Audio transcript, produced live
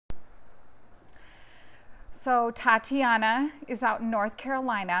So Tatiana is out in North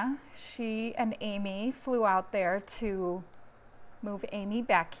Carolina. She and Amy flew out there to move Amy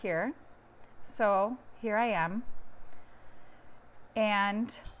back here. So here I am.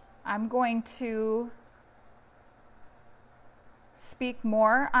 And I'm going to speak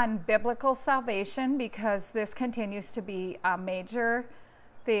more on biblical salvation because this continues to be a major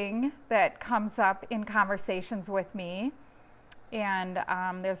thing that comes up in conversations with me. And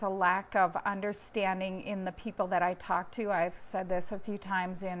there's a lack of understanding in the people that I talk to. I've said this a few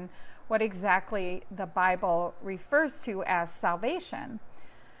times in what exactly the Bible refers to as salvation.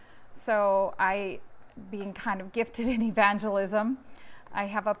 So being kind of gifted in evangelism, I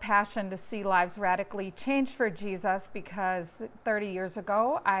have a passion to see lives radically changed for Jesus because 30 years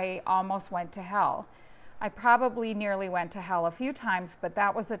ago, I almost went to hell. I probably nearly went to hell a few times, but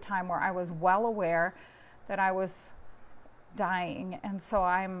that was a time where I was well aware that I was dying, and so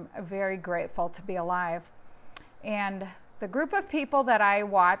I'm very grateful to be alive. And the group of people that I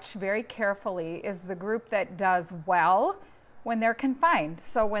watch very carefully is the group that does well when they're confined.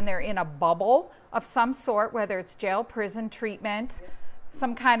 So when they're in a bubble of some sort, whether it's jail, prison, treatment,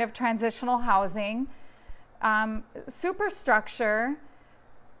 some kind of transitional housing, superstructure,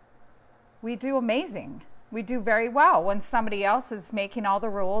 we do amazing. We do very well when somebody else is making all the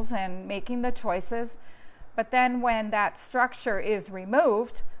rules and making the choices. But then when that structure is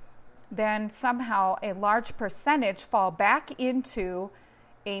removed, then somehow a large percentage fall back into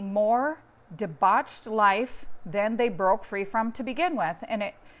a more debauched life than they broke free from to begin with. And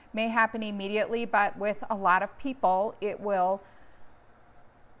it may happen immediately, but with a lot of people, it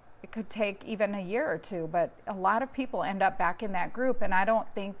could take even a year or two. But a lot of people end up back in that group. And I don't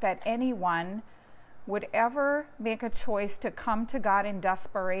think that anyone would ever make a choice to come to God in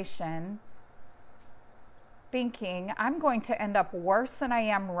desperation thinking, I'm going to end up worse than I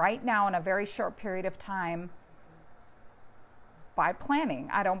am right now in a very short period of time by planning.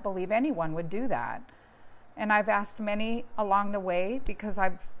 I don't believe anyone would do that. And I've asked many along the way, because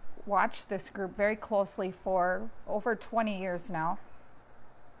I've watched this group very closely for over 20 years now.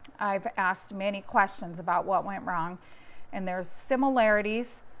 I've asked many questions about what went wrong, and there's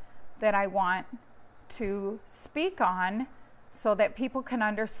similarities that I want to speak on so that people can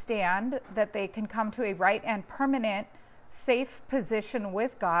understand that they can come to a right and permanent safe position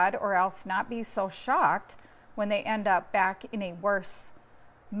with God, or else not be so shocked when they end up back in a worse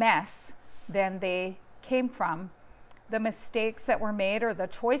mess than they came from. The mistakes that were made or the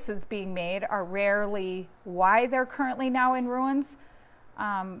choices being made are rarely why they're currently now in ruins.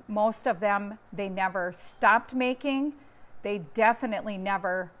 Most of them they never stopped making. They definitely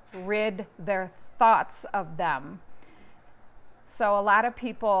never rid their thoughts of them. So a lot of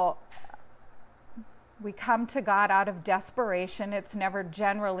people, we come to God out of desperation. It's never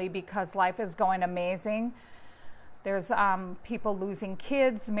generally because life is going amazing. There's people losing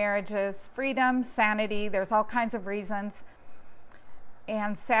kids, marriages, freedom, sanity. There's all kinds of reasons.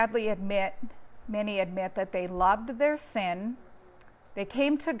 And sadly many admit that they loved their sin. They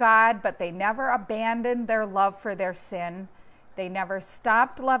came to God, but they never abandoned their love for their sin. They never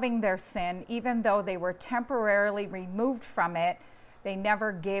stopped loving their sin, even though they were temporarily removed from it. They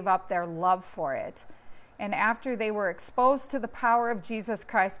never gave up their love for it. And after they were exposed to the power of Jesus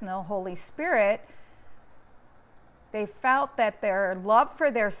Christ and the Holy Spirit, they felt that their love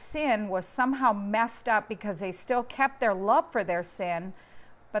for their sin was somehow messed up because they still kept their love for their sin,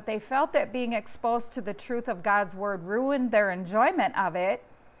 but they felt that being exposed to the truth of God's word ruined their enjoyment of it,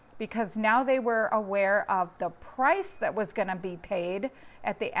 because now they were aware of the price that was going to be paid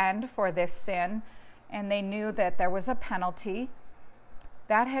at the end for this sin, and they knew that there was a penalty.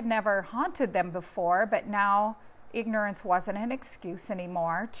 That had never haunted them before, but now ignorance wasn't an excuse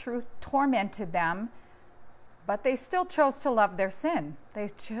anymore. Truth tormented them, but they still chose to love their sin.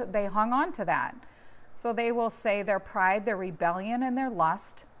 They hung on to that. So they will say their pride, their rebellion, and their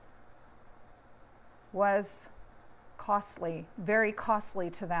lust was costly, very costly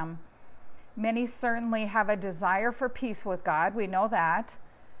to them. Many certainly have a desire for peace with God. We know that.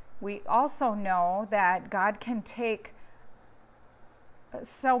 We also know that God can take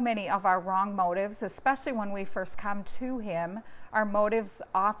so many of our wrong motives, especially when we first come to Him. Our motives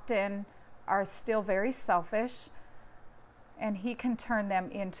often are still very selfish, and He can turn them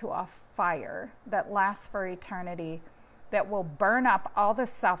into a fire that lasts for eternity, that will burn up all the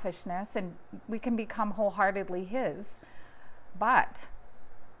selfishness, and we can become wholeheartedly His. But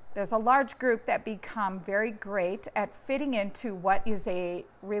there's a large group that become very great at fitting into what is a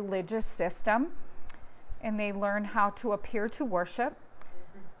religious system, and they learn how to appear to worship.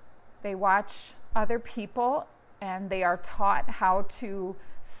 They watch other people, and they are taught how to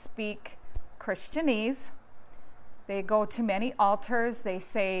speak Christianese, They go to many altars. They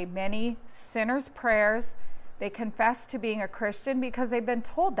say many sinners' prayers. They confess to being a Christian because they've been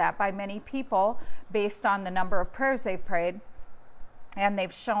told that by many people based on the number of prayers they've prayed. And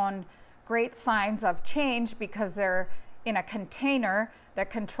they've shown great signs of change because they're in a container that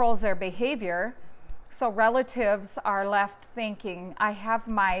controls their behavior. So relatives are left thinking, I have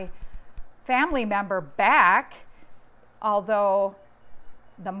my family member back, although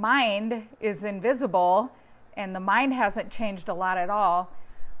the mind is invisible and the mind hasn't changed a lot at all.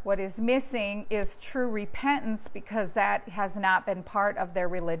 What is missing is true repentance because that has not been part of their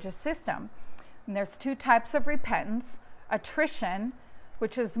religious system. And there's two types of repentance: attrition,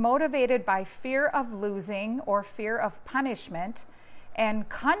 which is motivated by fear of losing or fear of punishment, and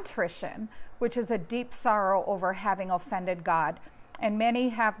contrition, which is a deep sorrow over having offended God. And many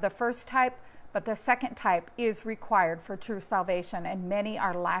have the first type, but the second type is required for true salvation, and many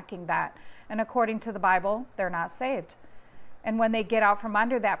are lacking that. And according to the Bible, they're not saved. And when they get out from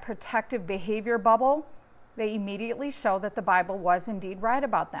under that protective behavior bubble, they immediately show that the Bible was indeed right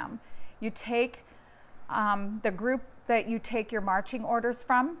about them. You take the group that you take your marching orders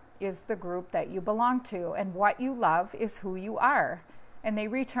from is the group that you belong to, and what you love is who you are. And they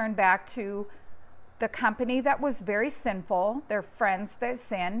return back to the company that was very sinful, their friends that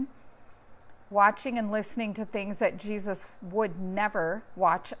sin, watching and listening to things that Jesus would never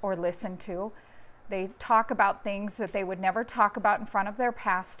watch or listen to. They talk about things that they would never talk about in front of their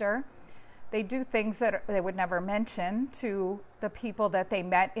pastor. They do things that they would never mention to the people that they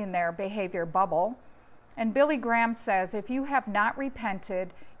met in their behavior bubble. And Billy Graham says, if you have not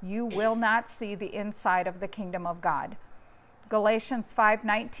repented, you will not see the inside of the kingdom of God. Galatians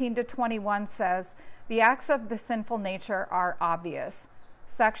 5:19-21 says, the acts of the sinful nature are obvious: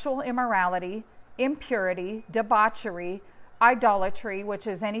 sexual immorality, impurity, debauchery, idolatry, which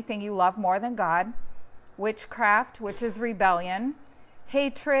is anything you love more than God, witchcraft, which is rebellion,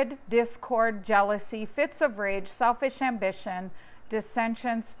 hatred, discord, jealousy, fits of rage, selfish ambition,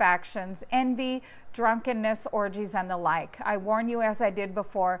 dissensions, factions, envy, drunkenness, orgies, and the like. I warn you, as I did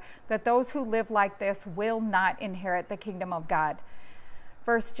before, that those who live like this will not inherit the kingdom of God.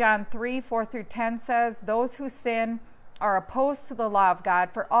 1 John 3:4-10 says, those who sin are opposed to the law of God,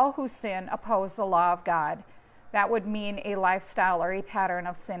 for all who sin oppose the law of God. That would mean a lifestyle or a pattern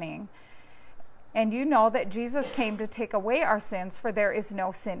of sinning. And you know that Jesus came to take away our sins, for there is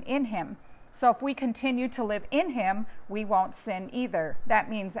no sin in him. So if we continue to live in him, we won't sin either. That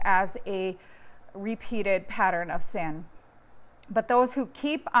means as a repeated pattern of sin. But those who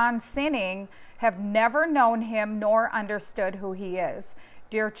keep on sinning have never known him nor understood who he is.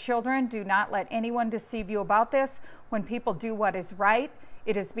 Dear children, do not let anyone deceive you about this. When people do what is right,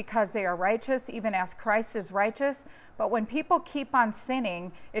 it is because they are righteous, even as Christ is righteous. But when people keep on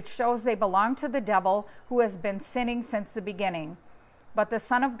sinning, it shows they belong to the devil, who has been sinning since the beginning. But the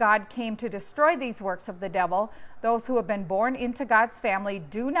Son of God came to destroy these works of the devil. Those who have been born into God's family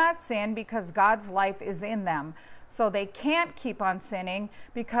do not sin because God's life is in them. So they can't keep on sinning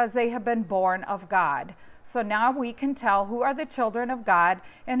because they have been born of God. So now we can tell who are the children of God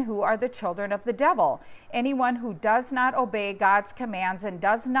and who are the children of the devil. Anyone who does not obey God's commands and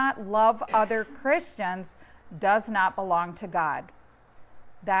does not love other Christians does not belong to God.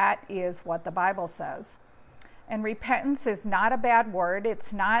 That is what the Bible says. And repentance is not a bad word.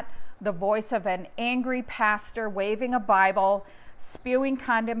 It's not the voice of an angry pastor waving a Bible, spewing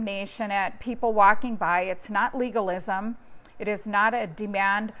condemnation at people walking by. It's not legalism. It is not a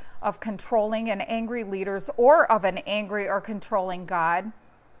demand of controlling and angry leaders or of an angry or controlling God.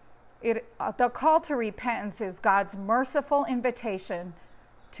 The call to repentance is God's merciful invitation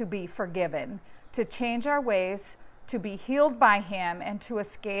to be forgiven, to change our ways, to be healed by him, and to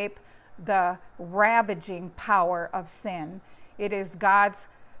escape the ravaging power of sin. It is God's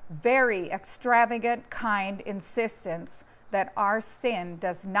very extravagant, kind insistence that our sin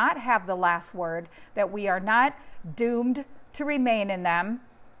does not have the last word, that we are not doomed to remain in them.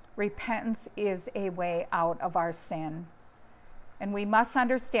 Repentance is a way out of our sin. And we must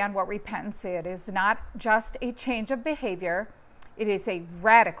understand what repentance is. It is not just a change of behavior, it is a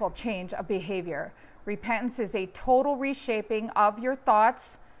radical change of behavior. Repentance is a total reshaping of your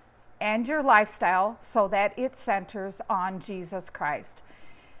thoughts and your lifestyle so that it centers on Jesus Christ.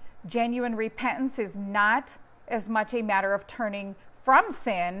 Genuine repentance is not as much a matter of turning from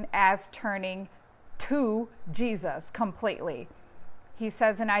sin as turning to Jesus completely. He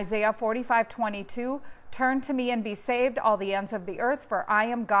says in Isaiah 45:22, turn to me and be saved, all the ends of the earth, for I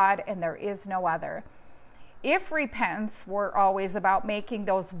am God and there is no other. If repentance were always about making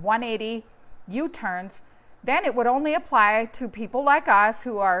those 180 U-turns, then it would only apply to people like us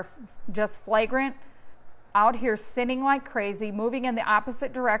who are just flagrant out here sinning like crazy, moving in the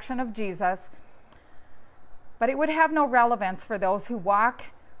opposite direction of Jesus. But it would have no relevance for those who walk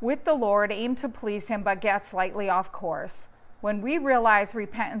with the Lord, aim to please him, but get slightly off course. When we realize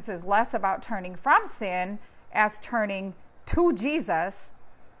repentance is less about turning from sin as turning to Jesus,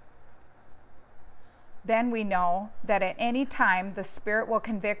 then we know that at any time the Spirit will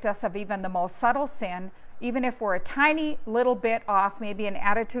convict us of even the most subtle sin, even if we're a tiny little bit off, maybe an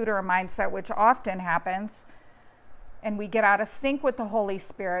attitude or a mindset, which often happens, and we get out of sync with the Holy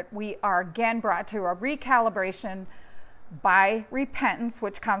Spirit. We are again brought to a recalibration by repentance,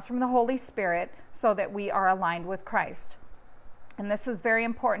 which comes from the Holy Spirit, so that we are aligned with Christ. And this is very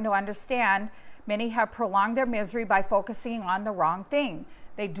important to understand. Many have prolonged their misery by focusing on the wrong thing.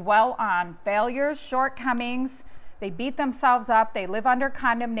 They dwell on failures, shortcomings. They beat themselves up. They live under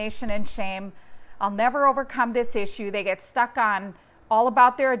condemnation and shame. I'll never overcome this issue. They get stuck on all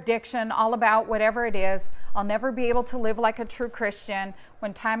about their addiction, all about whatever it is. I'll never be able to live like a true Christian.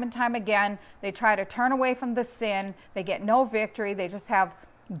 When time and time again, they try to turn away from the sin, they get no victory. They just have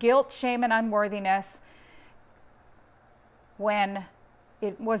guilt, shame, and unworthiness, when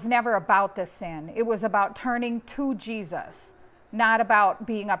it was never about the sin. It was about turning to Jesus, not about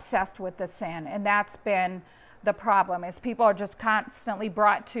being obsessed with the sin. And that's been the problem, is people are just constantly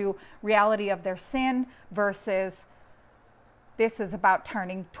brought to reality of their sin versus this is about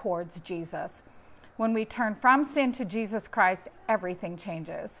turning towards Jesus. When we turn from sin to Jesus Christ, everything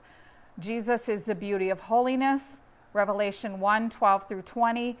changes. Jesus is the beauty of holiness. Revelation 1:12 through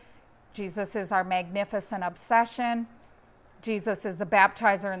 20. Jesus is our magnificent obsession. Jesus is the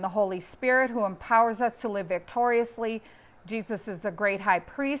baptizer in the Holy Spirit who empowers us to live victoriously. Jesus is a great high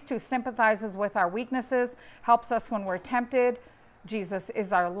priest who sympathizes with our weaknesses, helps us when we're tempted. Jesus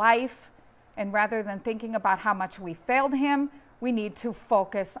is our life. And rather than thinking about how much we failed him, we need to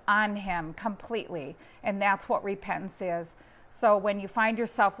focus on him completely. And that's what repentance is. So when you find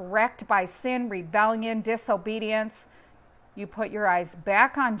yourself wrecked by sin, rebellion, disobedience, you put your eyes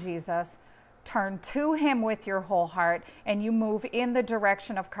back on Jesus, turn to him with your whole heart, and you move in the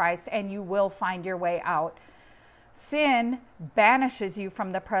direction of Christ, and you will find your way out. Sin banishes you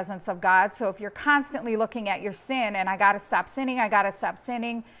from the presence of God. So if you're constantly looking at your sin and I got to stop sinning,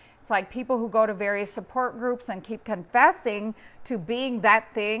 it's like people who go to various support groups and keep confessing to being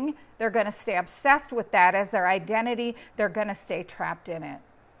that thing. They're going to stay obsessed with that as their identity. They're going to stay trapped in it.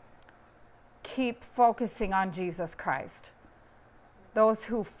 Keep focusing on Jesus Christ. Those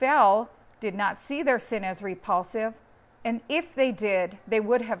who fell did not see their sin as repulsive, and if they did, they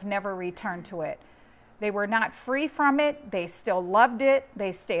would have never returned to it. They were not free from it. They still loved it.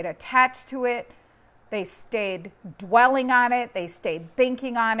 They stayed attached to it. They stayed dwelling on it. They stayed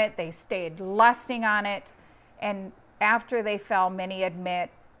thinking on it. They stayed lusting on it. And after they fell, many admit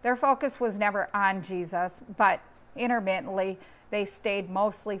their focus was never on Jesus, but intermittently, they stayed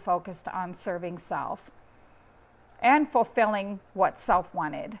mostly focused on serving self and fulfilling what self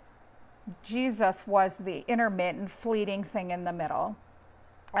wanted. Jesus was the intermittent, fleeting thing in the middle.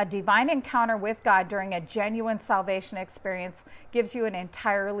 A divine encounter with God during a genuine salvation experience gives you an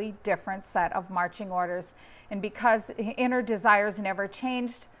entirely different set of marching orders. And because inner desires never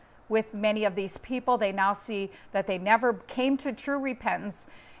changed with many of these people, they now see that they never came to true repentance.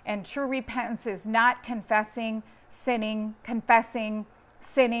 And true repentance is not confessing, sinning, confessing,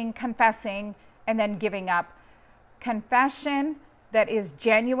 sinning, confessing, and then giving up. Confession that is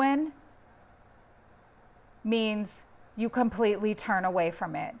genuine means you completely turn away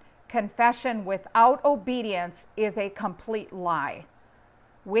from it. Confession without obedience is a complete lie.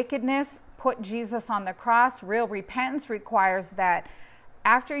 Wickedness put Jesus on the cross. Real repentance requires that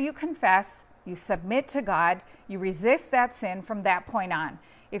after you confess, you submit to God, you resist that sin from that point on.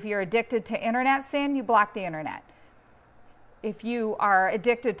 If you're addicted to internet sin, you block the internet. If you are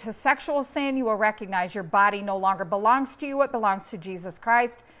addicted to sexual sin, you will recognize your body no longer belongs to you. It belongs to Jesus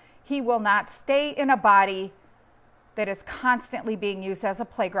Christ. He will not stay in a body that is constantly being used as a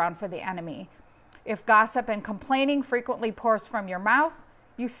playground for the enemy. If gossip and complaining frequently pours from your mouth,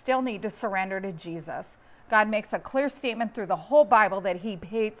 you still need to surrender to Jesus. God makes a clear statement through the whole Bible that he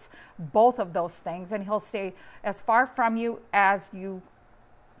hates both of those things, and he'll stay as far from you as you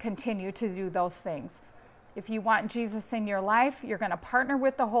continue to do those things. If you want Jesus in your life, you're going to partner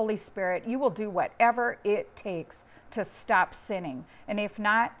with the Holy Spirit. You will do whatever it takes to stop sinning. And if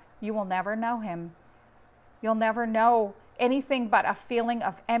not, you will never know him. You'll never know anything but a feeling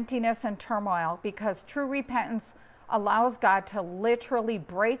of emptiness and turmoil, because true repentance allows God to literally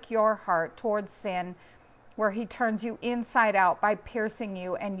break your heart towards sin, where he turns you inside out by piercing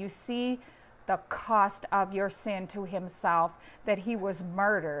you, and you see the cost of your sin to himself, that he was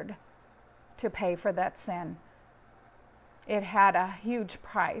murdered to pay for that sin. It had a huge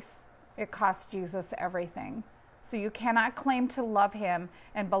price. It cost Jesus everything. So you cannot claim to love him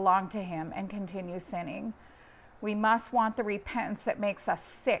and belong to him and continue sinning. We must want the repentance that makes us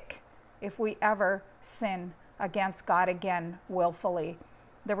sick if we ever sin against God again willfully.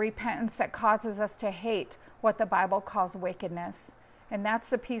 The repentance that causes us to hate what the Bible calls wickedness. And that's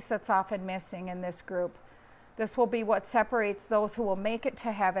the piece that's often missing in this group. This will be what separates those who will make it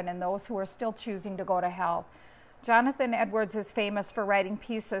to heaven and those who are still choosing to go to hell. Jonathan Edwards is famous for writing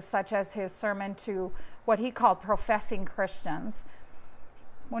pieces such as his sermon to what he called professing Christians.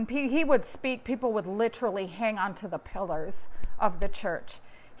 When he would speak, people would literally hang onto the pillars of the church.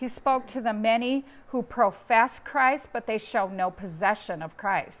 He spoke to the many who profess Christ, but they show no possession of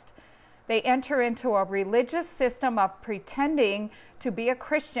Christ. They enter into a religious system of pretending to be a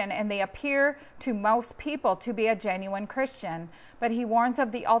Christian, and they appear to most people to be a genuine Christian. But he warns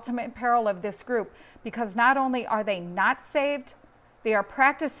of the ultimate peril of this group, because not only are they not saved, they are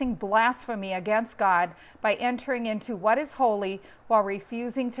practicing blasphemy against God by entering into what is holy while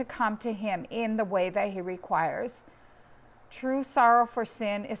refusing to come to him in the way that he requires. True sorrow for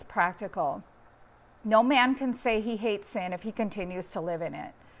sin is practical. No man can say he hates sin if he continues to live in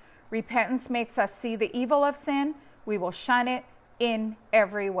it. Repentance makes us see the evil of sin. We will shun it in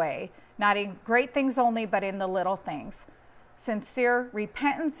every way, not in great things only, but in the little things. Sincere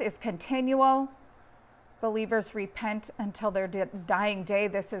repentance is continual. Believers repent until their dying day.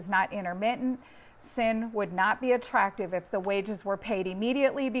 This is not intermittent. Sin would not be attractive if the wages were paid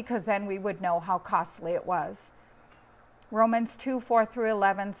immediately, because then we would know how costly it was. Romans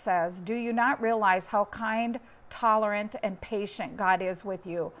 2:4-11 says, "Do you not realize how kind, tolerant, and patient God is with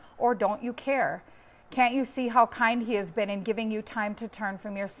you? Or don't you care? Can't you see how kind he has been in giving you time to turn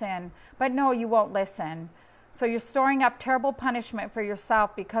from your sin? But no, you won't listen. So you're storing up terrible punishment for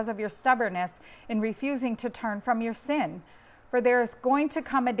yourself because of your stubbornness in refusing to turn from your sin. For there is going to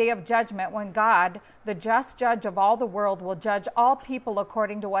come a day of judgment when God, the just judge of all the world, will judge all people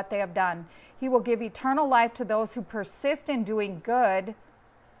according to what they have done. He will give eternal life to those who persist in doing good,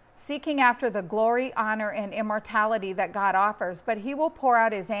 seeking after the glory, honor, and immortality that God offers. But he will pour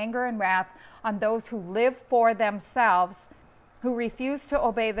out his anger and wrath on those who live for themselves, who refuse to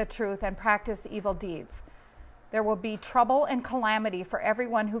obey the truth and practice evil deeds. There will be trouble and calamity for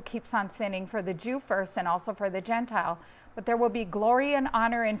everyone who keeps on sinning, for the Jew first and also for the Gentile. But there will be glory and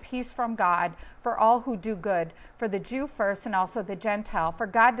honor and peace from God for all who do good, for the Jew first and also the Gentile, for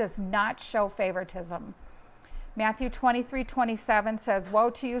God does not show favoritism." Matthew 23:27 says, "Woe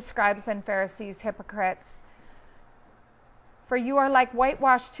to you, scribes and Pharisees, hypocrites! For you are like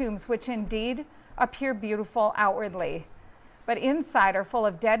whitewashed tombs, which indeed appear beautiful outwardly, but inside are full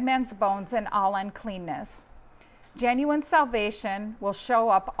of dead men's bones and all uncleanness." Genuine salvation will show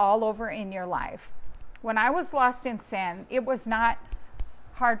up all over in your life. When I was lost in sin, it was not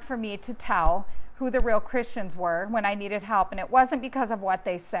hard for me to tell who the real Christians were when I needed help, and it wasn't because of what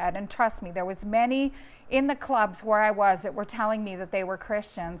they said. And trust me, there was many in the clubs where I was that were telling me that they were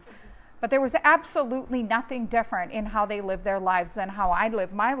Christians, but there was absolutely nothing different in how they lived their lives than how I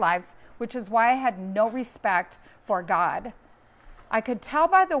lived my lives, which is why I had no respect for God. I could tell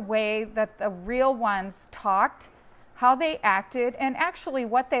by the way that the real ones talked, how they acted, and actually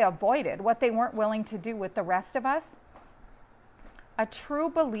what they avoided, what they weren't willing to do with the rest of us. A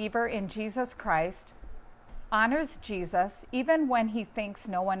true believer in Jesus Christ honors Jesus even when he thinks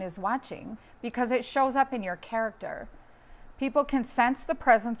no one is watching, because it shows up in your character. People can sense the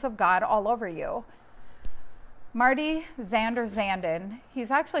presence of God all over you. Marty Zander Zanden, he's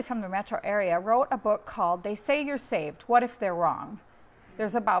actually from the metro area, wrote a book called "They Say You're Saved, What If They're Wrong?"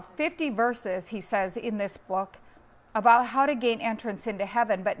 There's about 50 verses, he says, in this book about how to gain entrance into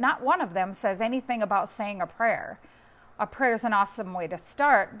heaven, but not one of them says anything about saying a prayer. A prayer is an awesome way to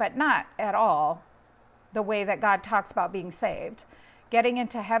start, but not at all the way that God talks about being saved. Getting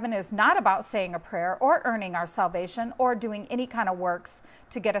into heaven is not about saying a prayer or earning our salvation or doing any kind of works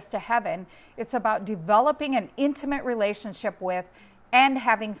to get us to heaven. It's about developing an intimate relationship with and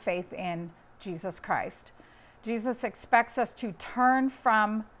having faith in Jesus Christ. Jesus expects us to turn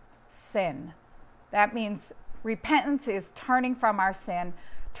from sin. That means repentance is turning from our sin,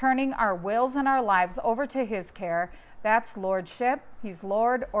 turning our wills and our lives over to his care. That's lordship. He's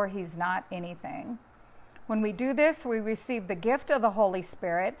Lord or he's not anything. When we do this, we receive the gift of the Holy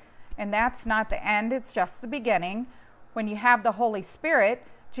Spirit, and that's not the end, it's just the beginning. When you have the Holy Spirit,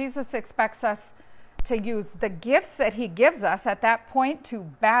 Jesus expects us to use the gifts that he gives us at that point to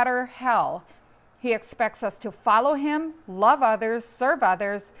batter hell. He expects us to follow him, love others, serve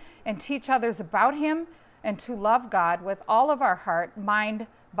others, and teach others about him, and to love God with all of our heart, mind,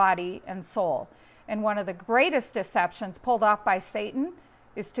 body, and soul. And one of the greatest deceptions pulled off by Satan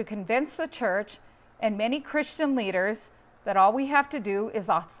is to convince the church and many Christian leaders that all we have to do is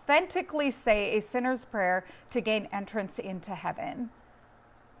authentically say a sinner's prayer to gain entrance into heaven.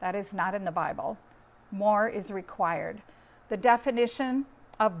 That is not in the Bible. More is required. The definition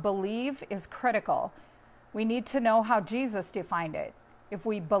of believe is critical. We need to know how Jesus defined it. If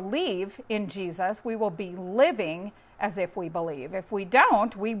we believe in Jesus, we will be living as if we believe. If we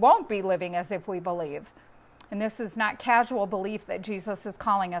don't, we won't be living as if we believe. And this is not casual belief that Jesus is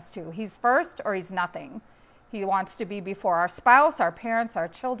calling us to. He's first or he's nothing. He wants to be before our spouse, our parents, our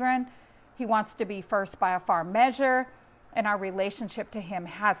children. He wants to be first by a far measure, and our relationship to him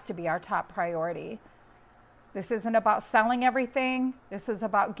has to be our top priority. This isn't about selling everything. This is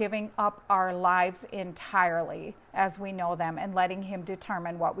about giving up our lives entirely as we know them and letting him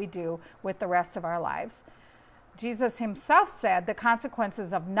determine what we do with the rest of our lives. Jesus himself said the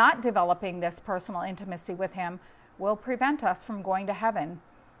consequences of not developing this personal intimacy with him will prevent us from going to heaven.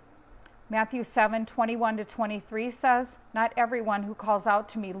 Matthew 7:21-23 says, "Not everyone who calls out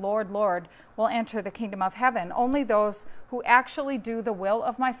to me, 'Lord, Lord,' will enter the kingdom of heaven. Only those who actually do the will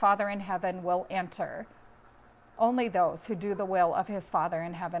of my Father in heaven will enter." Only those who do the will of his Father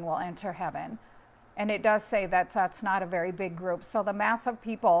in heaven will enter heaven. And it does say that that's not a very big group. So the mass of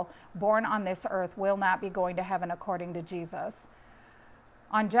people born on this earth will not be going to heaven according to Jesus.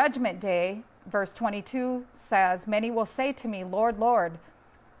 On Judgment Day, verse 22 says, "Many will say to me, 'Lord, Lord,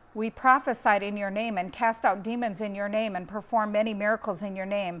 we prophesied in your name and cast out demons in your name and performed many miracles in your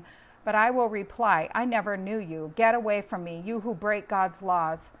name.' But I will reply, 'I never knew you. Get away from me, you who break God's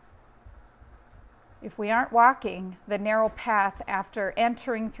laws.'" If we aren't walking the narrow path after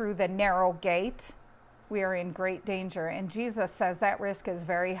entering through the narrow gate, we are in great danger. And Jesus says that risk is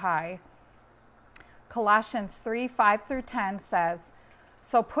very high. Colossians 3:5-10 says,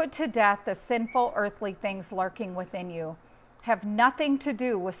 "So put to death the sinful earthly things lurking within you. Have nothing to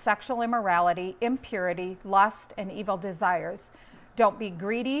do with sexual immorality, impurity, lust, and evil desires. Don't be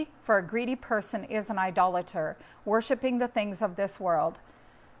greedy, for a greedy person is an idolater, worshiping the things of this world.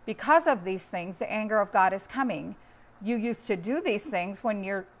 Because of these things, the anger of God is coming. You used to do these things when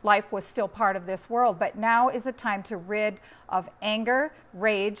your life was still part of this world, but now is a time to rid of anger,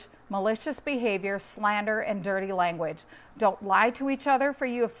 rage, malicious behavior, slander, and dirty language. Don't lie to each other, for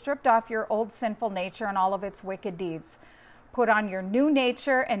you have stripped off your old sinful nature and all of its wicked deeds. Put on your new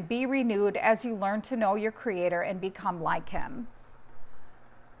nature and be renewed as you learn to know your Creator and become like him."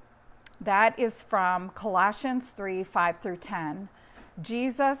 That is from Colossians 3:5-10.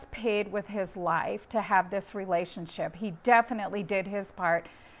 Jesus paid with his life to have this relationship. He definitely did his part.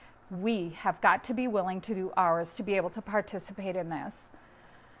 We have got to be willing to do ours to be able to participate in this.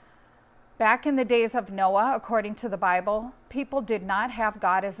 Back in the days of Noah, according to the Bible, people did not have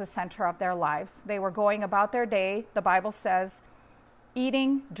God as the center of their lives. They were going about their day, the Bible says,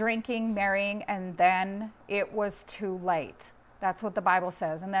 eating, drinking, marrying, and then it was too late. That's what the Bible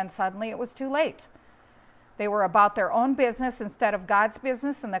says. And then suddenly it was too late. They were about their own business instead of God's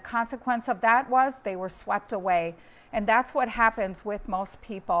business, and the consequence of that was they were swept away. And that's what happens with most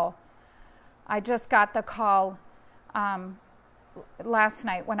people. I just got the call last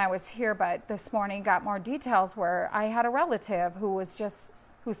night when I was here, but this morning got more details where I had a relative who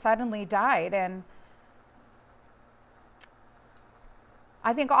suddenly died. And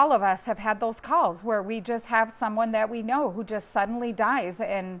I think all of us have had those calls where we just have someone that we know who just suddenly dies.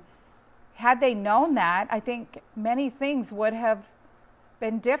 And had they known that, I think many things would have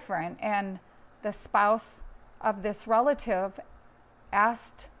been different. And the spouse of this relative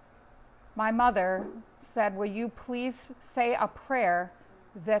asked my mother, said, "Will you please say a prayer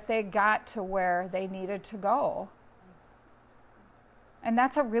that they got to where they needed to go?" And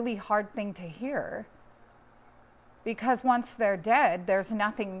that's a really hard thing to hear. Because once they're dead, there's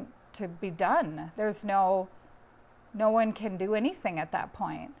nothing to be done. No one can do anything at that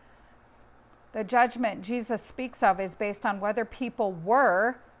point. The judgment Jesus speaks of is based on whether people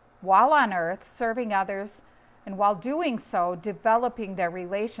were, while on earth, serving others, and while doing so, developing their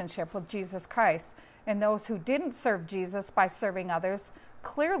relationship with Jesus Christ. And those who didn't serve Jesus by serving others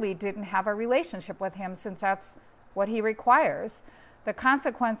clearly didn't have a relationship with him, since that's what he requires. The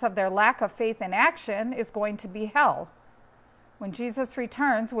consequence of their lack of faith in action is going to be hell. When Jesus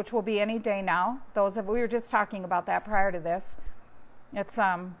returns, which will be any day now, we were just talking about that prior to this. It's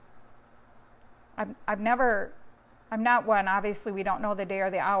I'm not one, obviously we don't know the day or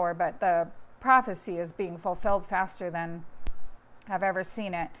the hour, but the prophecy is being fulfilled faster than I've ever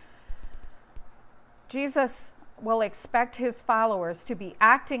seen it. Jesus will expect his followers to be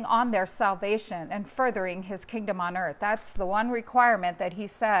acting on their salvation and furthering his kingdom on earth. That's the one requirement that he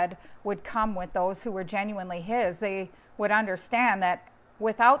said would come with those who were genuinely his. They would understand that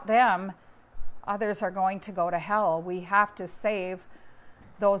without them, others are going to go to hell. We have to save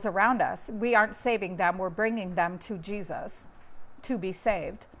those around us. We aren't saving them, we're bringing them to Jesus to be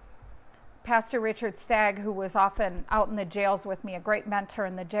saved. Pastor Richard Stagg, who was often out in the jails with me, a great mentor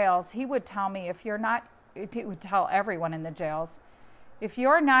in the jails, he would tell me, he would tell everyone in the jails, if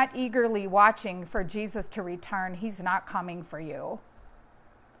you're not eagerly watching for Jesus to return, he's not coming for you.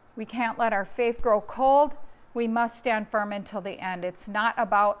 We can't let our faith grow cold. We must stand firm until the end. It's not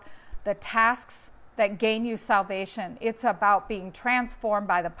about the tasks that gain you salvation. It's about being transformed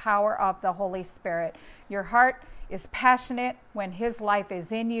by the power of the Holy Spirit. Your heart is passionate when his life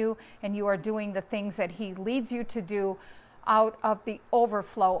is in you and you are doing the things that he leads you to do out of the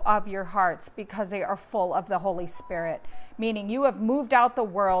overflow of your hearts because they are full of the Holy Spirit, meaning you have moved out the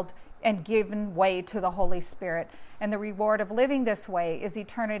world and given way to the Holy Spirit. And the reward of living this way is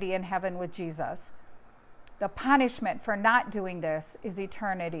eternity in heaven with Jesus. The punishment for not doing this is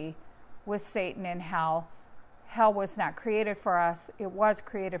eternity with Satan in hell. Hell was not created for us, it was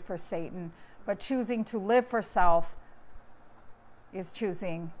created for Satan. But choosing to live for self is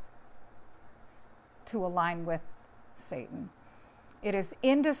choosing to align with Satan. It is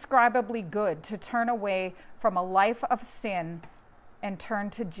indescribably good to turn away from a life of sin and turn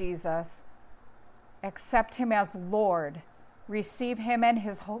to Jesus. Accept him as Lord. Receive him and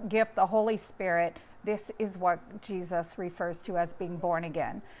his gift, the Holy Spirit. This is what Jesus refers to as being born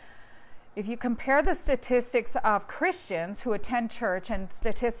again. If you compare the statistics of Christians who attend church and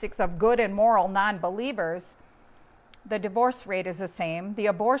statistics of good and moral non-believers, the divorce rate is the same, the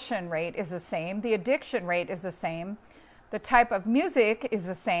abortion rate is the same, the addiction rate is the same, the type of music is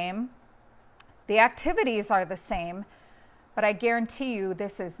the same, the activities are the same, but I guarantee you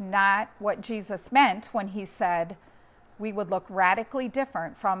this is not what Jesus meant when he said we would look radically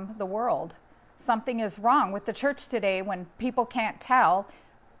different from the world. Something is wrong with the church today when people can't tell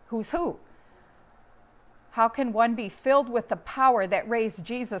who's who. How can one be filled with the power that raised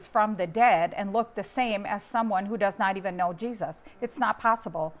Jesus from the dead and look the same as someone who does not even know Jesus? It's not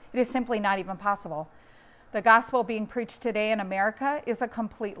possible. It is simply not even possible. The gospel being preached today in America is a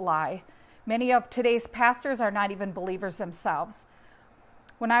complete lie. Many of today's pastors are not even believers themselves.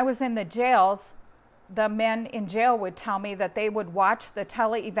 When I was in the jails, the men in jail would tell me that they would watch the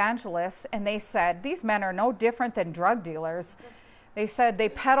televangelists and they said, these men are no different than drug dealers. They said they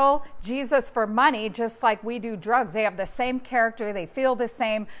peddle Jesus for money just like we do drugs. They have the same character. They feel the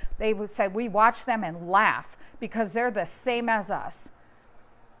same. They said we watch them and laugh because they're the same as us.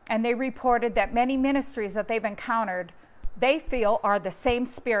 And they reported that many ministries that they've encountered, they feel are the same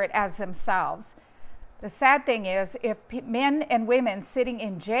spirit as themselves. The sad thing is if men and women sitting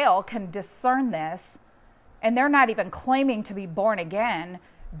in jail can discern this, and they're not even claiming to be born again,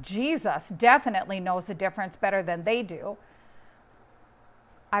 Jesus definitely knows the difference better than they do.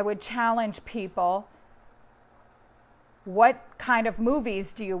 I would challenge people, what kind of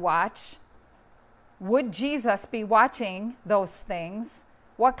movies do you watch? Would Jesus be watching those things?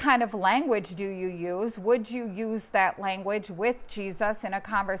 What kind of language do you use? Would you use that language with Jesus in a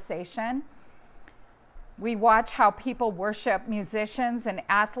conversation? We watch how people worship musicians and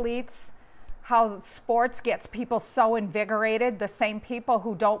athletes, how sports gets people so invigorated. The same people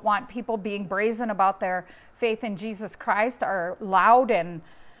who don't want people being brazen about their faith in Jesus Christ are loud and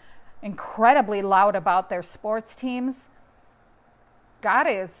incredibly loud about their sports teams. God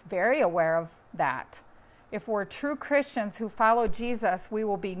is very aware of that. If we're true Christians who follow Jesus, we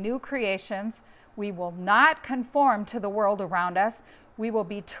will be new creations. We will not conform to the world around us. We will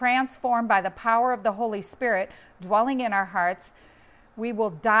be transformed by the power of the Holy Spirit dwelling in our hearts. We will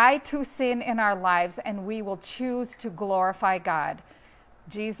die to sin in our lives, and we will choose to glorify God.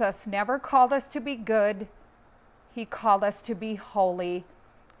 Jesus never called us to be good. He called us to be holy.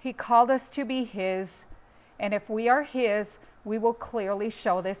 He called us to be his. And if we are his, we will clearly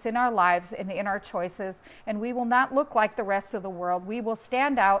show this in our lives and in our choices. And we will not look like the rest of the world. We will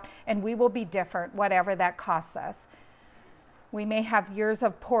stand out and we will be different, whatever that costs us. We may have years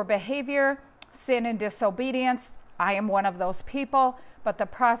of poor behavior, sin and disobedience. I am one of those people. But the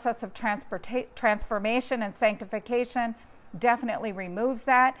process of transformation and sanctification definitely removes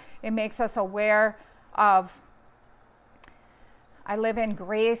that. It makes us aware of, I live in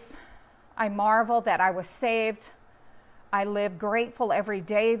grace. I marvel that I was saved. I live grateful every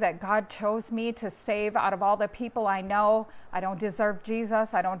day that God chose me to save out of all the people I know. I don't deserve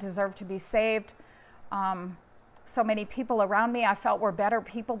Jesus. I don't deserve to be saved. So many people around me I felt were better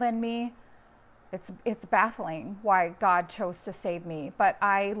people than me. It's baffling why God chose to save me, but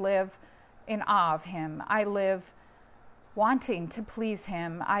I live in awe of him. I live wanting to please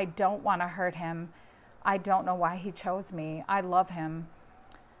him. I don't want to hurt him. I don't know why he chose me. I love him.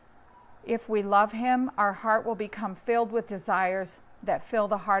 If we love him, our heart will become filled with desires that fill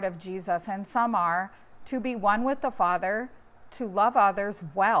the heart of Jesus. And some are to be one with the Father, to love others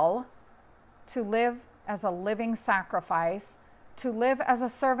well, to live as a living sacrifice, to live as a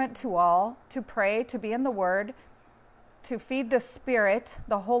servant to all, to pray, to be in the Word, to feed the Spirit,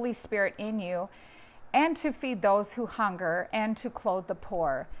 the Holy Spirit in you, and to feed those who hunger, and to clothe the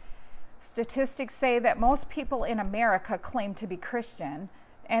poor. Statistics say that most people in America claim to be Christian,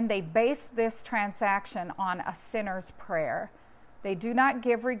 and they base this transaction on a sinner's prayer. They do not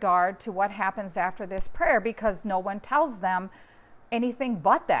give regard to what happens after this prayer because no one tells them anything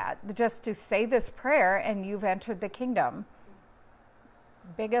but that, just to say this prayer and you've entered the kingdom.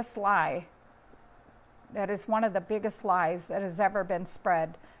 Biggest lie. That is one of the biggest lies that has ever been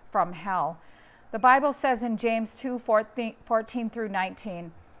spread from hell. The Bible says in James 2:14 through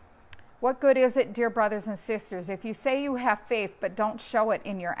 19, "What good is it, dear brothers and sisters, if you say you have faith but don't show it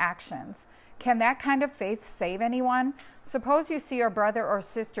in your actions? Can that kind of faith save anyone? Suppose you see your brother or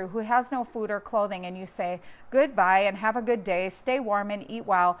sister who has no food or clothing and you say, 'Goodbye and have a good day, stay warm and eat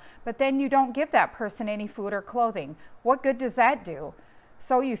well,' but then you don't give that person any food or clothing. What good does that do?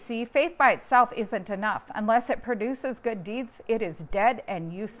 So you see, faith by itself isn't enough. Unless it produces good deeds, it is dead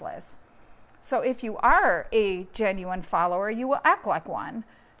and useless." So if you are a genuine follower, you will act like one.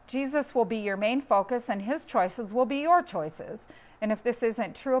 Jesus will be your main focus and his choices will be your choices. And if this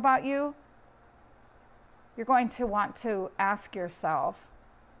isn't true about you, you're going to want to ask yourself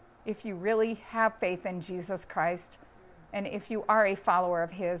if you really have faith in Jesus Christ and if you are a follower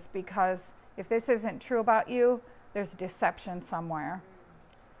of his, because if this isn't true about you, there's deception somewhere.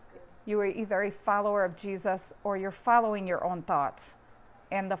 You are either a follower of Jesus or you're following your own thoughts.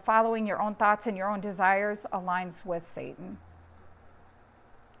 And the following your own thoughts and your own desires aligns with Satan.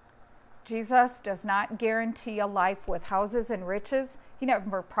 Jesus does not guarantee a life with houses and riches. He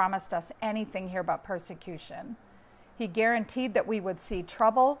never promised us anything here but persecution. He guaranteed that we would see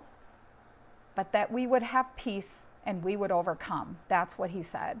trouble, but that we would have peace and we would overcome. That's what he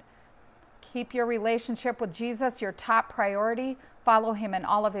said. Keep your relationship with Jesus your top priority. Follow him in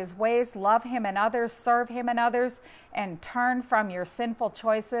all of his ways. Love him and others. Serve him and others. And turn from your sinful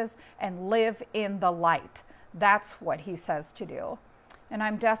choices and live in the light. That's what he says to do. And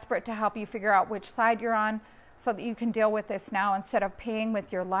I'm desperate to help you figure out which side you're on so that you can deal with this now instead of paying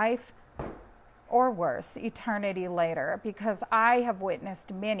with your life or worse, eternity later. Because I have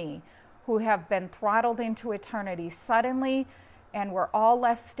witnessed many who have been throttled into eternity suddenly, and we're all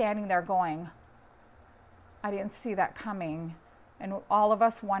left standing there going, I didn't see that coming. And all of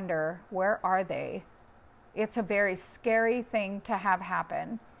us wonder, where are they? It's a very scary thing to have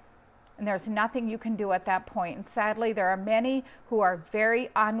happen. And there's nothing you can do at that point. And sadly, there are many who are very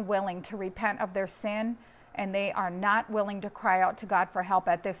unwilling to repent of their sin, and they are not willing to cry out to God for help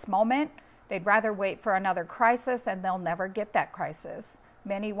at this moment. They'd rather wait for another crisis, and they'll never get that crisis.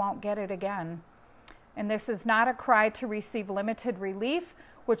 Many won't get it again. And this is not a cry to receive limited relief,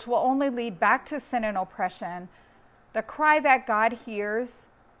 which will only lead back to sin and oppression. The cry that God hears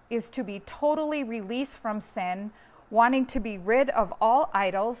is to be totally released from sin, wanting to be rid of all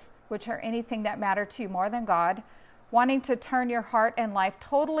idols, which are anything that matter to you more than God, wanting to turn your heart and life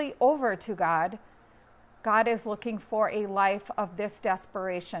totally over to God. God is looking for a life of this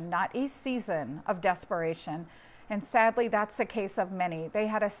desperation, not a season of desperation. And sadly, that's the case of many. They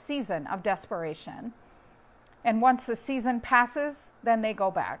had a season of desperation. And once the season passes, then they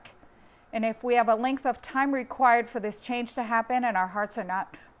go back. And if we have a length of time required for this change to happen and our hearts are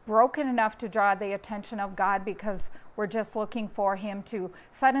not broken enough to draw the attention of God because we're just looking for him to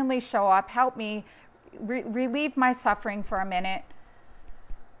suddenly show up, help me, relieve my suffering for a minute.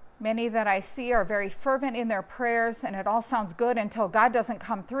 Many that I see are very fervent in their prayers, and it all sounds good until God doesn't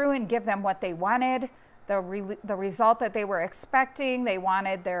come through and give them what they wanted, the result that they were expecting. They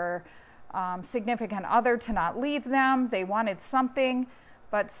wanted their significant other to not leave them. They wanted something,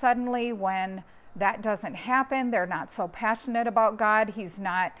 but suddenly when that doesn't happen, they're not so passionate about God. He's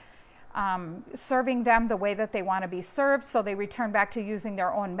not serving them the way that they want to be served, so they return back to using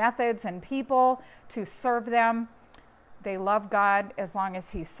their own methods and people to serve them. They love God as long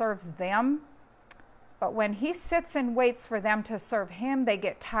as he serves them. But when he sits and waits for them to serve him, they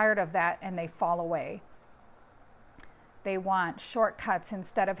get tired of that and they fall away. They want shortcuts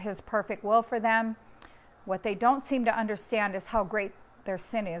instead of his perfect will for them. What they don't seem to understand is how great their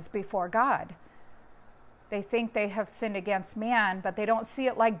sin is before God. They think they have sinned against man, but they don't see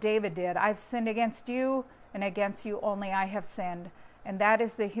it like David did. I've sinned against you, and against you only I have sinned. And that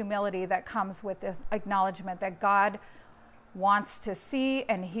is the humility that comes with the acknowledgement that God wants to see,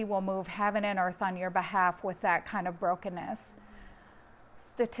 and he will move heaven and earth on your behalf with that kind of brokenness.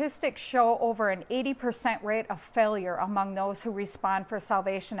 Statistics show over an 80% rate of failure among those who respond for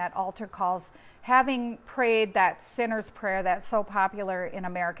salvation at altar calls, having prayed that sinner's prayer that's so popular in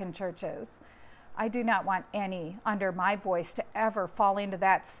American churches. I do not want any under my voice to ever fall into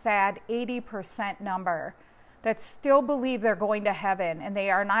that sad 80% number that still believe they're going to heaven and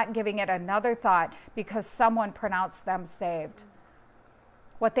they are not giving it another thought because someone pronounced them saved.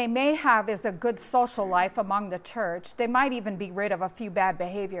 What they may have is a good social life among the church. They might even be rid of a few bad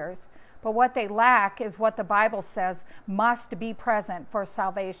behaviors. But what they lack is what the Bible says must be present for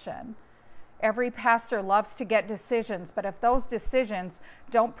salvation. Every pastor loves to get decisions, but if those decisions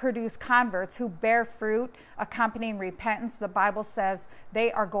don't produce converts who bear fruit accompanying repentance, the Bible says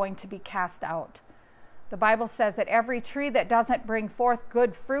they are going to be cast out. The Bible says that every tree that doesn't bring forth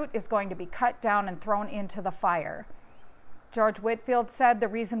good fruit is going to be cut down and thrown into the fire. George Whitefield said the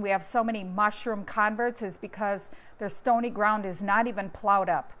reason we have so many mushroom converts is because their stony ground is not even plowed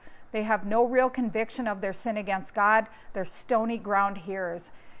up. They have no real conviction of their sin against God. They're stony ground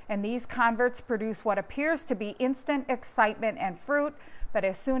hearers. And these converts produce what appears to be instant excitement and fruit, but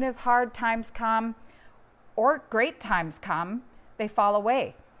as soon as hard times come or great times come, they fall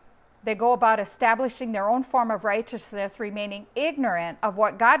away. They go about establishing their own form of righteousness, remaining ignorant of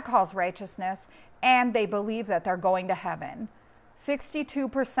what God calls righteousness, and they believe that they're going to heaven.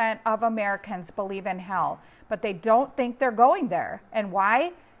 62% of Americans believe in hell, but they don't think they're going there. And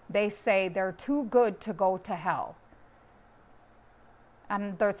why? They say they're too good to go to hell.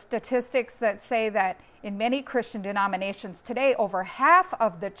 And the statistics that say that in many Christian denominations today, over half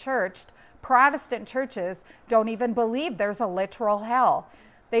of the Protestant churches don't even believe there's a literal hell.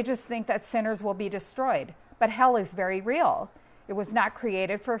 They just think that sinners will be destroyed. But hell is very real. It was not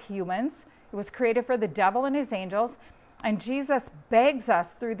created for humans. It was created for the devil and his angels. And Jesus begs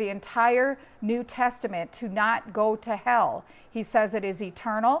us through the entire New Testament to not go to hell. He says it is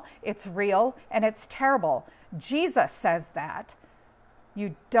eternal, it's real, and it's terrible. Jesus says that.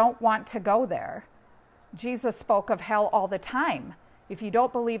 You don't want to go there. Jesus spoke of hell all the time. If you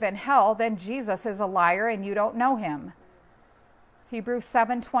don't believe in hell, then Jesus is a liar and you don't know him. Hebrews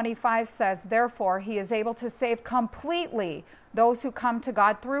 7:25 says, therefore, he is able to save completely those who come to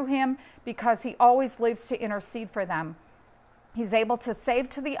God through him because he always lives to intercede for them. He's able to save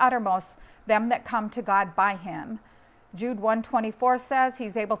to the uttermost them that come to God by him. Jude 1:24 says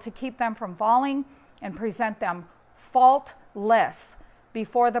he's able to keep them from falling and present them faultless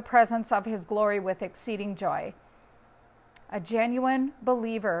before the presence of his glory with exceeding joy. A genuine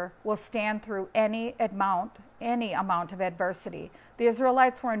believer will stand through any amount of adversity. The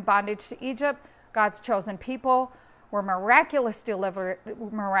Israelites were in bondage to Egypt. God's chosen people were miraculously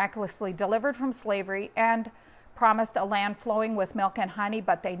delivered from slavery and promised a land flowing with milk and honey,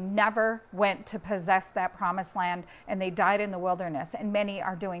 but they never went to possess that promised land, and they died in the wilderness, and many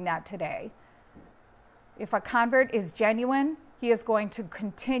are doing that today. If a convert is genuine, he is going to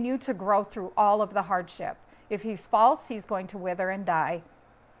continue to grow through all of the hardship. If he's false, he's going to wither and die.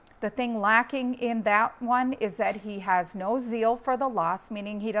 The thing lacking in that one is that he has no zeal for the lost,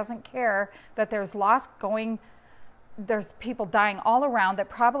 meaning he doesn't care that there's people dying all around that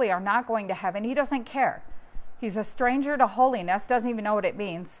probably are not going to heaven. He doesn't care. He's a stranger to holiness, doesn't even know what it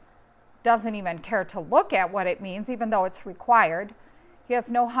means, doesn't even care to look at what it means, even though it's required. He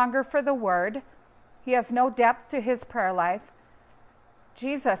has no hunger for the word. He has no depth to his prayer life.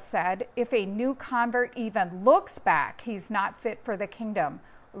 Jesus said, if a new convert even looks back, he's not fit for the kingdom.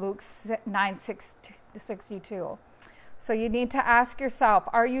 Luke 9:62. So you need to ask yourself,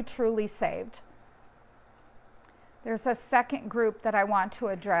 are you truly saved? There's a second group that I want to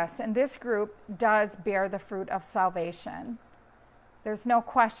address, and this group does bear the fruit of salvation. There's no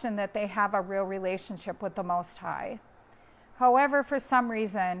question that they have a real relationship with the Most High. However, for some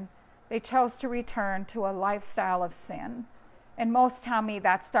reason, they chose to return to a lifestyle of sin. And most tell me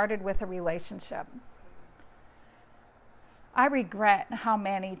that started with a relationship. I regret how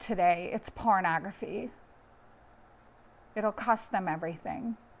many today, it's pornography. It'll cost them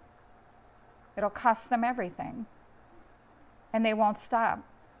everything. It'll cost them everything. And they won't stop.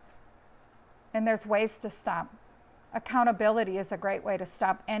 And there's ways to stop. Accountability is a great way to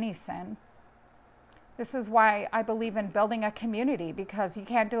stop any sin. This is why I believe in building a community, because you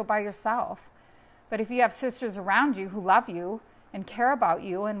can't do it by yourself. But if you have sisters around you who love you and care about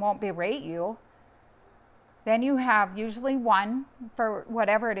you and won't berate you, then you have usually one for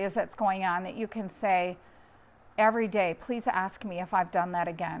whatever it is that's going on that you can say, every day, please ask me if I've done that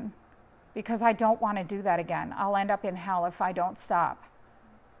again, because I don't want to do that again. I'll end up in hell if I don't stop.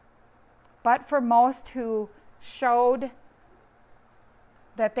 But for most who showed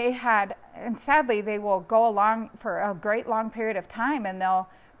that they had, and sadly they will go along for a great long period of time, and they'll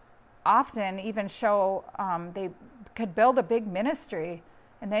often even show they could build a big ministry,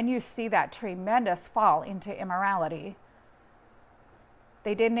 and then you see that tremendous fall into immorality.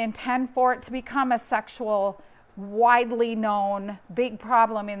 They didn't intend for it to become a sexual, widely known, big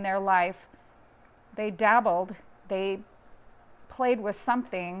problem in their life. They dabbled, they played with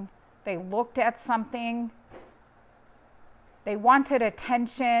something, they looked at something, they wanted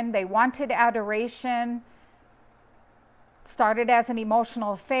attention, they wanted adoration. Started as an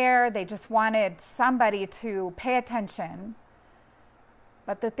emotional affair, they just wanted somebody to pay attention.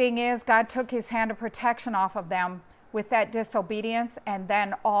 But the thing is, God took his hand of protection off of them with that disobedience, and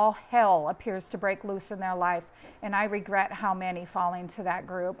then all hell appears to break loose in their life. And I regret how many fall into that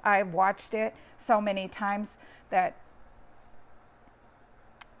group. I've watched it so many times that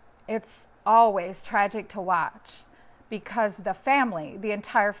it's always tragic to watch, because the family, the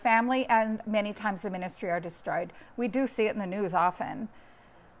entire family, and many times the ministry are destroyed. We do see it in the news often.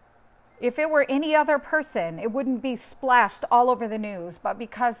 If it were any other person, it wouldn't be splashed all over the news, but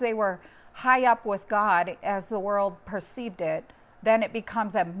because they were high up with God as the world perceived it, then it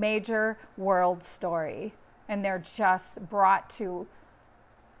becomes a major world story, and they're just brought to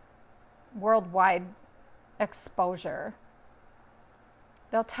worldwide exposure.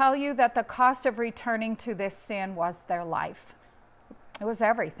 They'll tell you that the cost of returning to this sin was their life. It was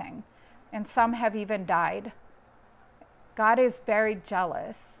everything. And some have even died. God is very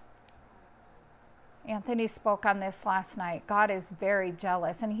jealous. Anthony spoke on this last night. God is very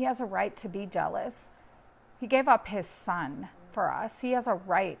jealous, and he has a right to be jealous. He gave up his son for us. He has a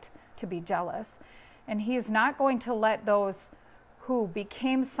right to be jealous. And he is not going to let those who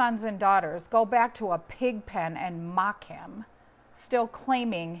became sons and daughters go back to a pig pen and mock him, still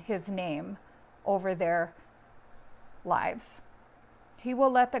claiming his name over their lives. He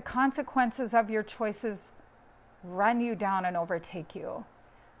will let the consequences of your choices run you down and overtake you.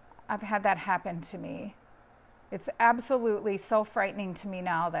 I've had that happen to me. It's absolutely so frightening to me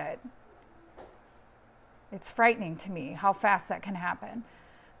now that it's frightening to me how fast that can happen.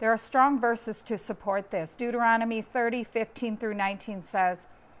 There are strong verses to support this. Deuteronomy 30:15-19 says,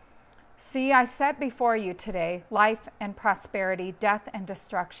 "See, I set before you today life and prosperity, death and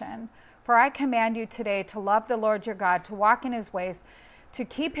destruction. For I command you today to love the Lord your God, to walk in his ways, to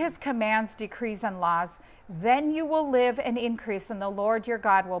keep his commands, decrees, and laws. Then you will live and increase, and the Lord your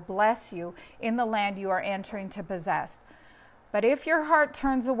God will bless you in the land you are entering to possess. But if your heart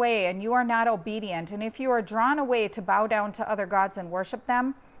turns away and you are not obedient, and if you are drawn away to bow down to other gods and worship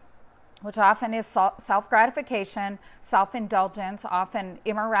them," which often is self-gratification, self-indulgence, often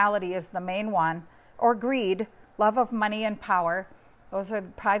immorality is the main one, or greed, love of money and power. Those are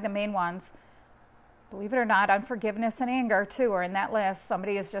probably the main ones. Believe it or not, unforgiveness and anger too are in that list.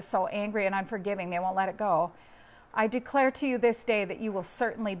 Somebody is just so angry and unforgiving, they won't let it go. "I declare to you this day that you will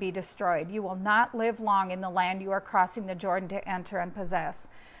certainly be destroyed. You will not live long in the land you are crossing the Jordan to enter and possess.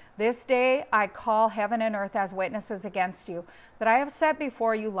 This day I call heaven and earth as witnesses against you, that I have set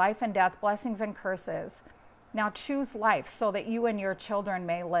before you life and death, blessings and curses. Now choose life so that you and your children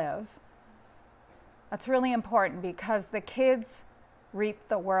may live." That's really important, because the kids reap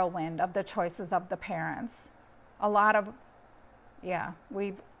the whirlwind of the choices of the parents. A lot of,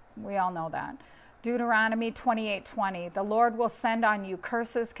 we all know that. Deuteronomy 28:20, "The Lord will send on you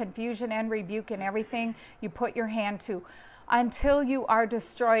curses, confusion, and rebuke in everything you put your hand to, until you are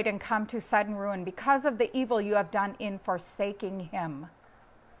destroyed and come to sudden ruin because of the evil you have done in forsaking him."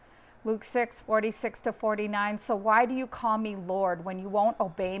 Luke 6:46-49, "So why do you call me Lord when you won't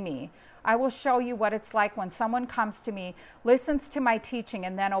obey me? I will show you what it's like when someone comes to me, listens to my teaching,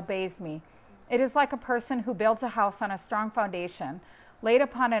 and then obeys me. It is like a person who builds a house on a strong foundation, laid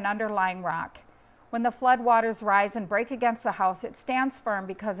upon an underlying rock. When the flood waters rise and break against the house, it stands firm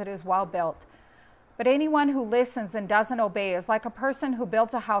because it is well built. But anyone who listens and doesn't obey is like a person who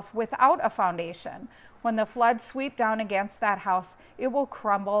builds a house without a foundation. When the floods sweep down against that house, it will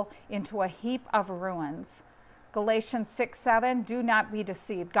crumble into a heap of ruins." Galatians 6:7, "Do not be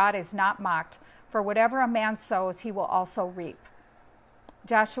deceived. God is not mocked. For whatever a man sows, he will also reap."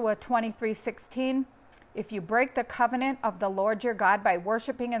 Joshua 23:16, "If you break the covenant of the Lord your God by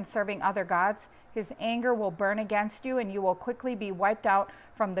worshiping and serving other gods, his anger will burn against you, and you will quickly be wiped out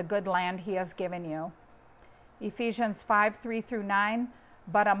from the good land he has given you." Ephesians 5:3-9,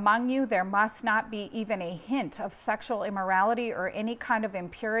 But among you there must not be even a hint of sexual immorality or any kind of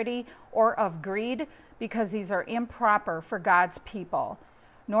impurity or of greed, because these are improper for God's people.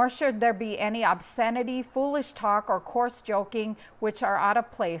 Nor should there be any obscenity, foolish talk, or coarse joking, which are out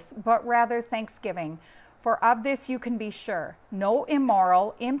of place, but rather thanksgiving. For of this you can be sure, no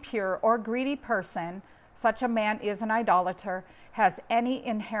immoral, impure, or greedy person, such a man is an idolater, has any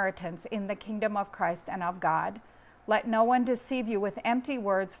inheritance in the kingdom of Christ and of God. Let no one deceive you with empty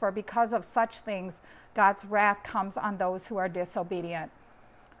words, for because of such things God's wrath comes on those who are disobedient.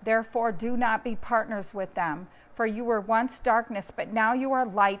 Therefore do not be partners with them, for you were once darkness, but now you are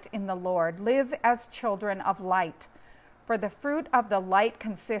light in the Lord. Live as children of light. For the fruit of the light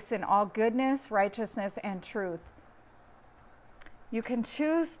consists in all goodness, righteousness, and truth. You can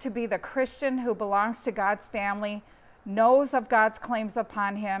choose to be the Christian who belongs to God's family, knows of God's claims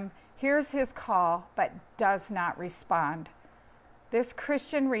upon him, hears his call, but does not respond. This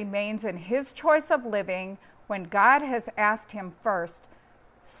Christian remains in his choice of living when God has asked him first,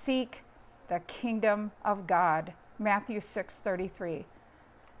 seek the kingdom of God. Matthew 6:33.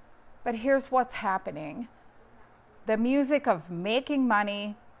 But here's what's happening. The music of making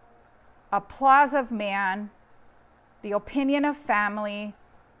money, applause of man, the opinion of family,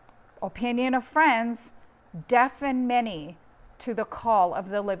 opinion of friends, deafen many to the call of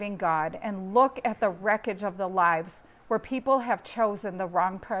the living God. And look at the wreckage of the lives where people have chosen the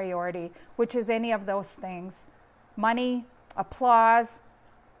wrong priority, which is any of those things. Money, applause,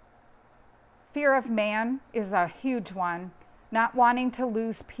 fear of man is a huge one, not wanting to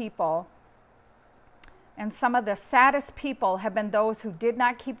lose people. And some of the saddest people have been those who did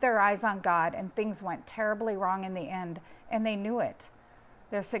not keep their eyes on God, and things went terribly wrong in the end, and they knew it.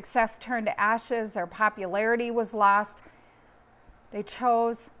 Their success turned to ashes, their popularity was lost. They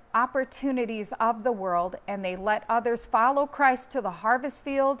chose opportunities of the world, and they let others follow Christ to the harvest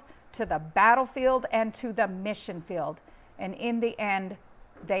field, to the battlefield, and to the mission field. And in the end,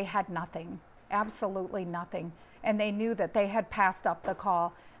 they had nothing, absolutely nothing. And they knew that they had passed up the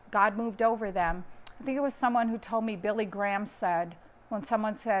call. God moved over them. I think it was someone who told me Billy Graham said, when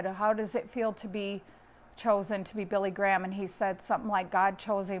someone said, how does it feel to be chosen to be Billy Graham? And he said something like, God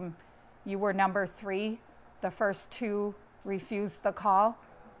chose him, you were number 3. The first 2 refused the call.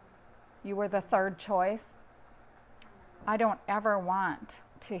 You were the 3rd choice. I don't ever want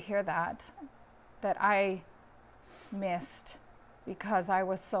to hear that I missed because I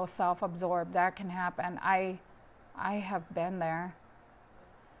was so self-absorbed. That can happen. I have been there.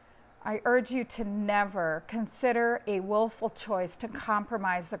 I urge you to never consider a willful choice to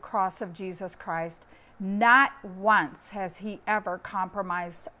compromise the cross of Jesus Christ. Not once has he ever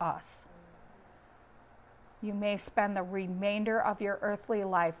compromised us. You may spend the remainder of your earthly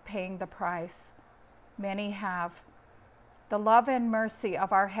life paying the price. Many have. The love and mercy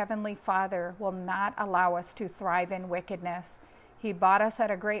of our Heavenly Father will not allow us to thrive in wickedness. He bought us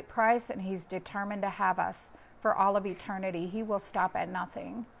at a great price, and he's determined to have us for all of eternity. He will stop at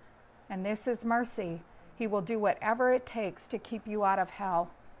nothing. And this is mercy. He will do whatever it takes to keep you out of hell.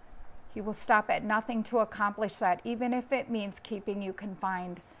 He will stop at nothing to accomplish that, even if it means keeping you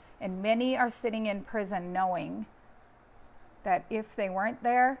confined. And many are sitting in prison knowing that if they weren't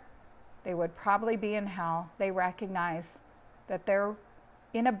there, they would probably be in hell. They recognize that their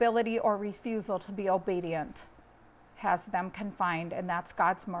inability or refusal to be obedient has them confined, and that's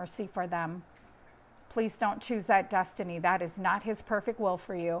God's mercy for them. Please don't choose that destiny. That is not his perfect will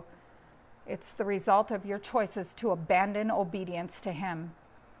for you. It's the result of your choices to abandon obedience to him.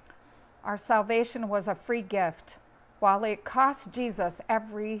 Our salvation was a free gift. While it cost Jesus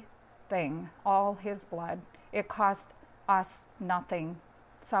everything, all his blood, it cost us nothing.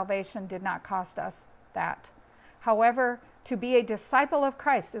 Salvation did not cost us that. However, to be a disciple of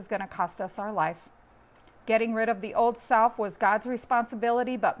Christ is going to cost us our life. Getting rid of the old self was God's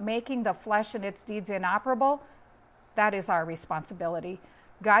responsibility, but making the flesh and its deeds inoperable, that is our responsibility.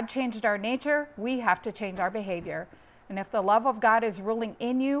 God changed our nature, we have to change our behavior. And if the love of God is ruling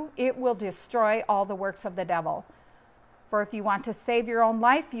in you, it will destroy all the works of the devil. For if you want to save your own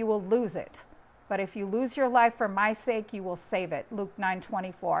life, you will lose it. But if you lose your life for my sake, you will save it. Luke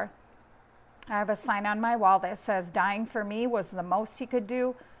 9:24. I have a sign on my wall that says, dying for me was the most he could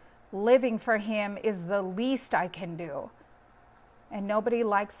do. Living for him is the least I can do. And nobody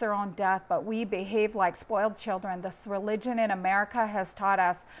likes their own death, but we behave like spoiled children. This religion in America has taught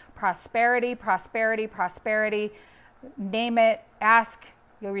us prosperity, prosperity, prosperity. Name it, ask,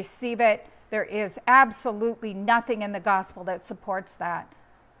 you'll receive it. There is absolutely nothing in the gospel that supports that.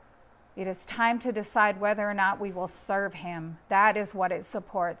 It is time to decide whether or not we will serve him. That is what it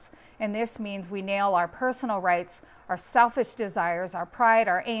supports. And this means we nail our personal rights, our selfish desires, our pride,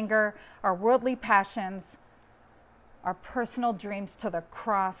 our anger, our worldly passions, our personal dreams to the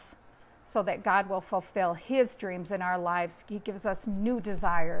cross so that God will fulfill his dreams in our lives. He gives us new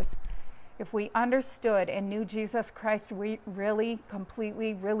desires. If we understood and knew Jesus Christ, we really,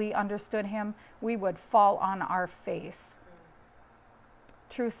 completely, really understood him, we would fall on our face.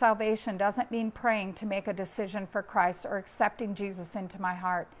 True salvation doesn't mean praying to make a decision for Christ or accepting Jesus into my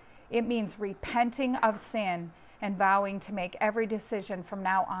heart. It means repenting of sin and vowing to make every decision from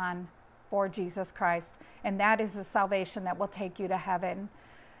now on for Jesus Christ. And that is the salvation that will take you to heaven.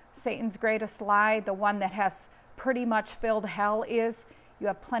 Satan's greatest lie, the one that has pretty much filled hell, is you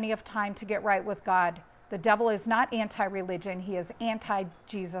have plenty of time to get right with God. The devil is not anti-religion. He is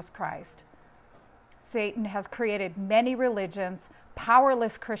anti-Jesus Christ. Satan has created many religions,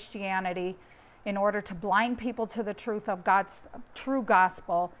 powerless Christianity, in order to blind people to the truth of God's true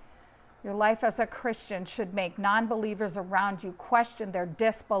gospel. Your life as a Christian should make non-believers around you question their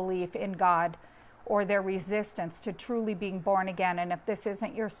disbelief in God or their resistance to truly being born again. And if this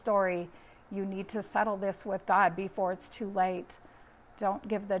isn't your story, you need to settle this with God before it's too late. Don't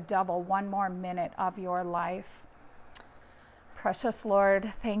give the devil one more minute of your life. Precious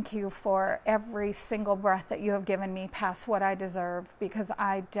Lord, thank you for every single breath that you have given me past what I deserve, because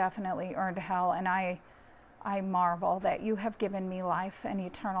I definitely earned hell, and I marvel that you have given me life and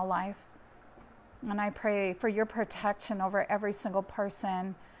eternal life. And I pray for your protection over every single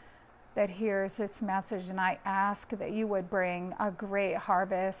person that hears this message, and I ask that you would bring a great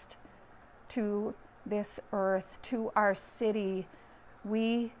harvest to this earth, to our city.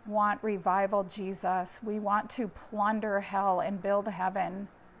 We want revival, Jesus. We want to plunder hell and build heaven.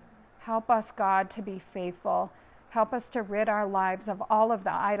 Help us, God, to be faithful. Help us to rid our lives of all of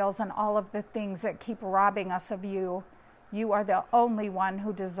the idols and all of the things that keep robbing us of you. You are the only one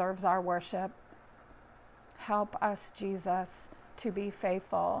who deserves our worship. Help us, Jesus, to be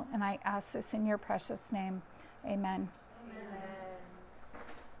faithful. And I ask this in your precious name. Amen.